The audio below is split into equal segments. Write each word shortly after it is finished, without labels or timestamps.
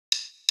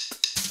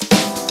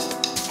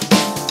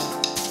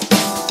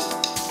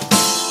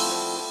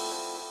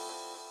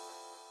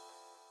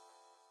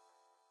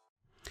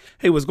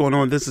Hey, what's going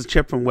on? This is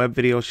Chip from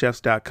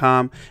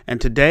webvideochefs.com, and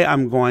today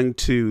I'm going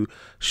to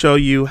show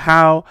you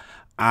how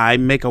I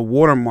make a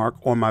watermark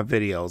on my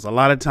videos. A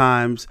lot of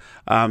times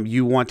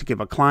you want to give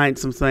a client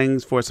some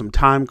things for some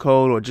time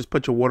code, or just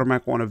put your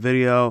watermark on a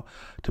video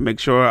to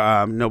make sure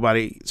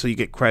so you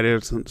get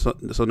credit,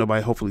 so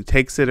nobody hopefully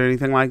takes it or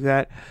anything like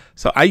that.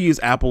 So I use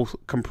Apple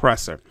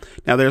Compressor.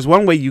 Now there's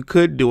one way you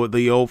could do it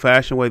the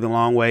old-fashioned way. The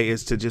long way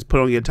is to just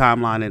put on your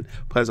timeline and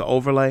put as an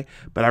overlay,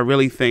 but I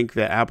really think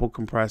that Apple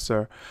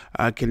Compressor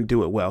can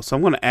do it well. So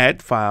I'm going to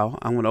add file.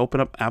 I'm going to open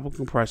up Apple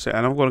Compressor,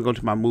 and I'm going to go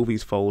to my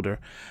movies folder,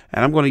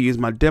 and I'm going to use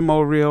my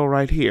demo reel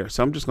right here.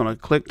 So I'm just going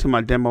to click to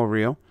my demo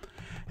reel,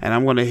 and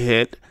I'm going to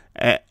hit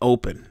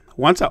open.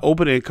 Once I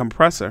open it in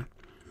Compressor,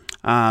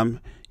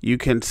 you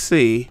can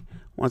see,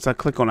 once I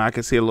click on it, I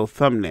can see a little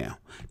thumbnail.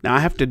 Now I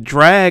have to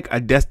drag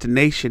a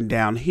destination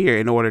down here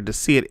in order to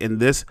see it in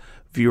this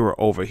viewer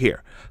over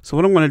here. So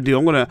what I'm going to do,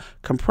 I'm going to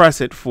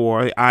compress it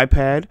for the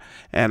iPad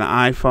and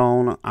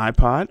iPhone,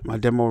 iPod, my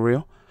demo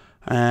reel.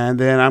 And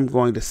then I'm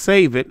going to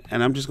save it,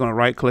 and I'm just going to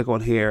right click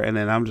on here, and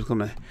then I'm just going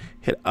to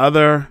hit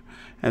other,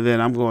 and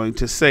then I'm going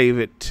to save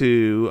it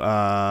to,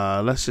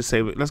 let's just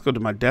save it. Let's go to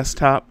my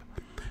desktop,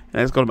 and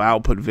let's go to my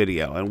output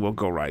video, and we'll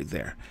go right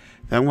there.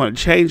 Then I'm going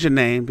to change the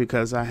name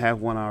because I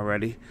have one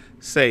already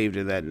saved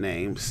in that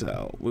name.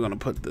 So we're going to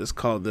put this,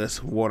 call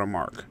this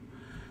watermark.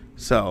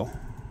 So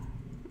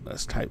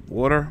let's type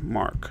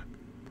watermark.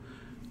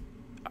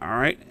 All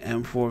right,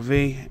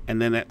 M4V, and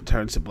then it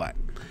turns to black.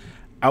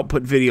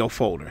 Output video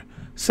folder.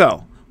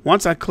 So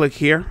once I click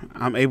here,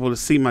 I'm able to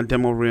see my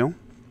demo reel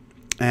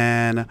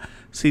and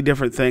see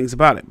different things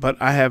about it. But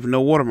I have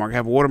no watermark. I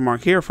have a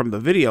watermark here from the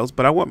videos,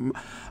 but I want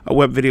a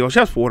Web Video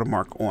Chefs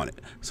watermark on it.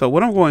 So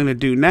what I'm going to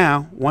do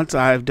now, once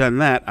I've done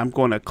that, I'm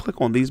going to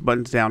click on these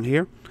buttons down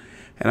here,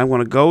 and I'm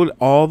going to go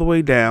all the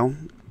way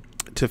down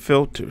to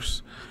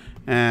filters.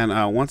 And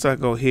once I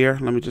go here,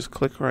 let me just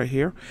click right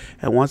here.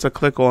 And once I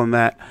click on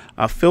that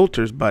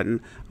filters button,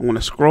 I'm going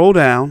to scroll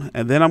down,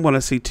 and then I'm going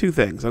to see two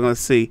things. I'm going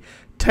to see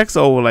text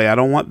overlay. I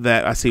don't want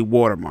that. I see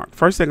watermark.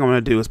 First thing I'm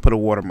going to do is put a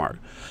watermark.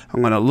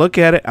 I'm going to look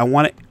at it. I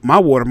want it, my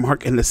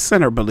watermark in the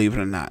center, believe it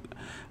or not.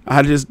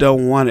 I just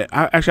don't want it.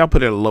 Actually, I'll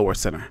put it in the lower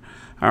center.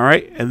 All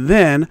right. And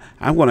then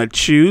I'm going to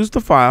choose the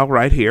file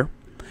right here.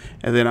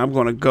 And then I'm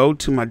going to go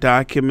to my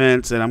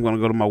documents, and I'm going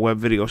to go to my Web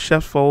Video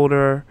Chefs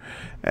folder.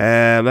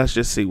 And let's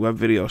just see Web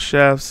Video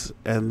Chefs.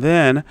 And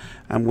then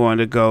I'm going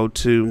to go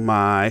to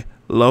my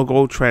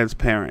logo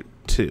transparent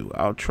too.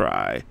 I'll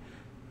try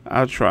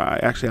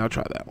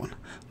that one.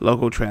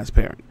 Logo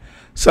transparent.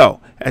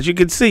 So as you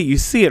can see, you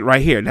see it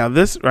right here. Now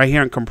this right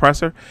here in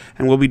Compressor,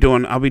 and I'll be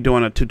doing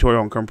a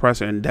tutorial on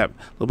Compressor in depth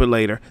a little bit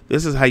later.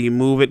 This is how you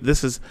move it.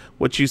 This is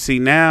what you see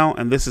now,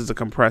 and this is the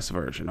compressed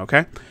version.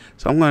 Okay,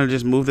 so I'm going to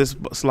just move this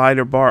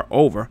slider bar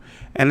over,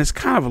 and it's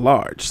kind of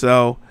large.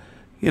 So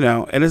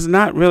and it's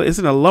not really, it's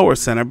in the lower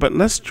center, but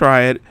let's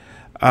try it.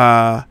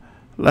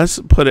 Let's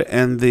put it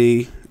in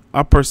the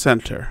upper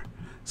center.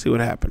 See what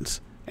happens.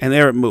 And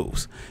there it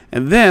moves.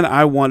 And then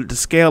I wanted to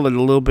scale it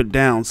a little bit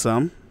down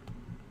some.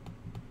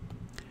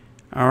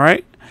 All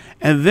right.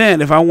 And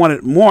then if I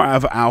wanted more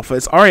of alpha,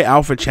 it's already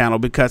alpha channel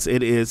because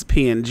it is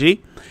PNG,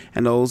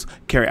 and those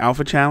carry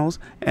alpha channels,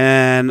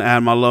 and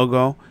add my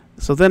logo.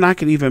 So then I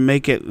can even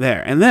make it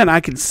there. And then I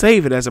can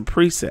save it as a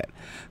preset.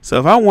 So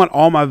if I want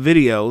all my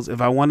videos,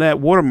 if I want that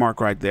watermark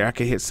right there, I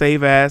can hit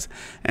save as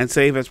and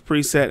save as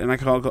preset, and I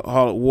can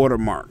call it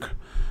watermark.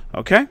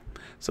 Okay.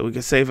 So we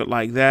can save it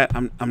like that.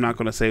 I'm not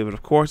going to save it,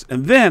 of course.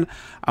 And then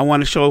I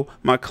want to show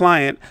my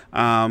client,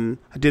 I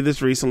did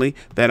this recently,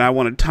 that I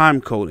wanted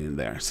time code in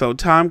there. So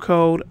time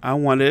code, I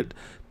want it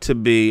to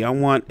be, a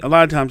lot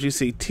of times you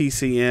see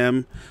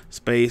TCM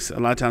space. A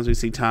lot of times we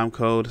see time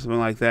code, something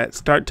like that.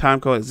 Start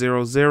time code at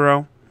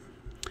 00.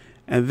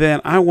 And then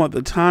I want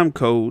the time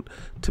code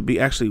to be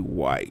actually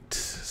white.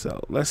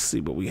 So let's see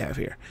what we have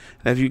here.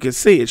 As you can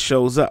see, it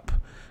shows up.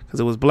 Because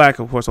it was black,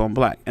 of course, on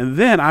black. And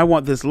then I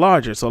want this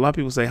larger. So a lot of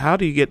people say, how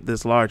do you get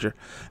this larger?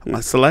 I'm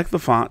going to select the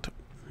font,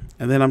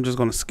 and then I'm just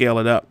going to scale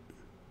it up.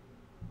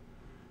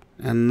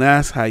 And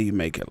that's how you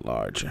make it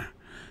larger.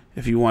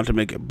 If you want to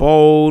make it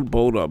bold,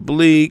 bold or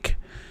oblique.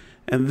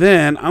 And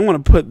then I'm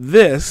going to put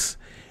this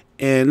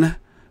in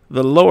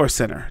the lower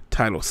center,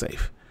 title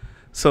safe.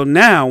 So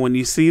now when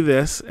you see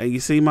this, and you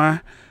see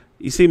my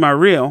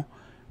reel,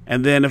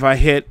 and then if I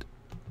hit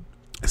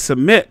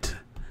submit,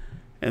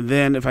 and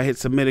then if I hit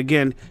submit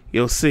again,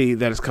 you'll see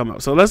that it's come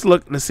up. So let's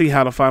see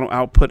how the final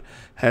output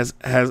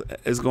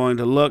is going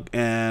to look.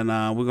 And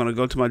we're going to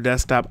go to my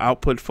desktop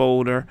output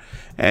folder,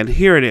 and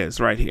here it is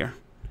right here.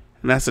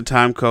 And that's the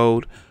time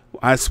code.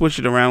 I switched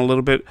it around a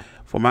little bit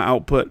for my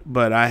output,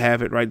 but I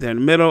have it right there in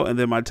the middle, and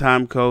then my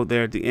time code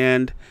there at the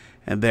end.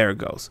 and there it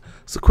goes.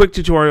 It's a quick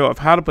tutorial of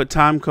how to put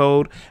time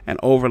code and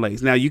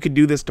overlays. Now you can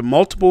do this to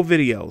multiple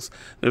videos.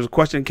 There's a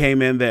question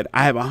came in that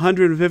I have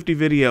 150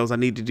 videos, I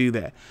need to do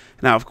that.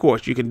 Now of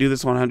course you can do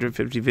this on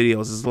 150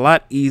 videos. It's a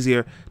lot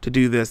easier to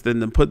do this than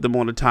to put them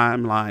on a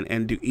timeline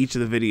and do each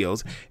of the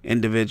videos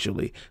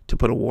individually to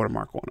put a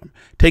watermark on them.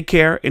 Take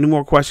care. Any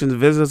more questions,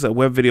 visit us at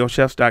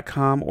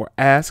webvideochefs.com or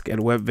ask at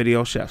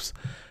webvideochefs.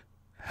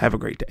 Have a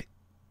great day.